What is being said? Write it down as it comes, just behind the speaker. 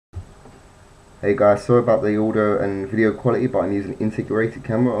Hey guys, sorry about the audio and video quality, but I'm using an integrated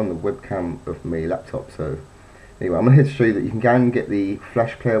camera on the webcam of my laptop. So anyway, I'm here to show you that you can get the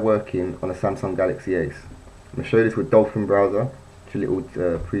Flash player working on a Samsung Galaxy Ace. I'm going to show you this with Dolphin browser, just a little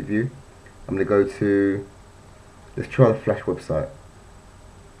preview. I'm going to go to, let's try the Flash website.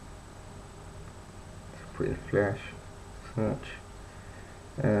 Let's put in Flash, search.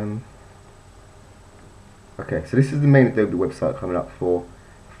 Okay, so this is the main Adobe website coming up for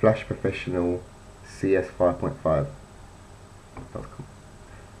Flash Professional CS 5.5.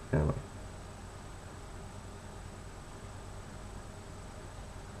 Anyway.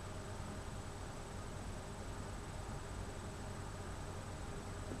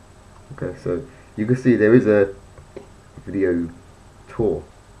 Okay, so you can see there is a video tour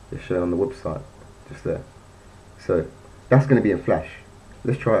that's shown on the website, just there. So that's going to be in Flash.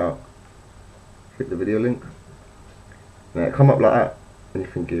 Let's try it out. Hit the video link. Now it come up like that, and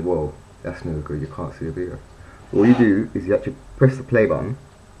you're thinking, well, that's no good, you can't see the video. All you do is you actually press the play button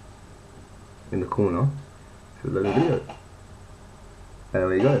in the corner to load the video. And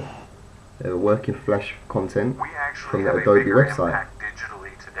there you go. They're working Flash content from the Adobe website.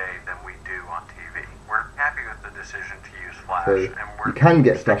 We're happy with the decision to use Flash, So you can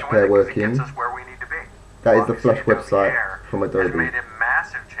get Flash Player working. That is the Flash website from Adobe. It's made a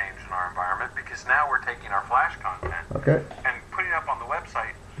massive change in our environment because now we're taking our Flash content Okay. and putting it up on the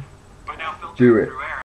website, but now filtering Do it. through Air.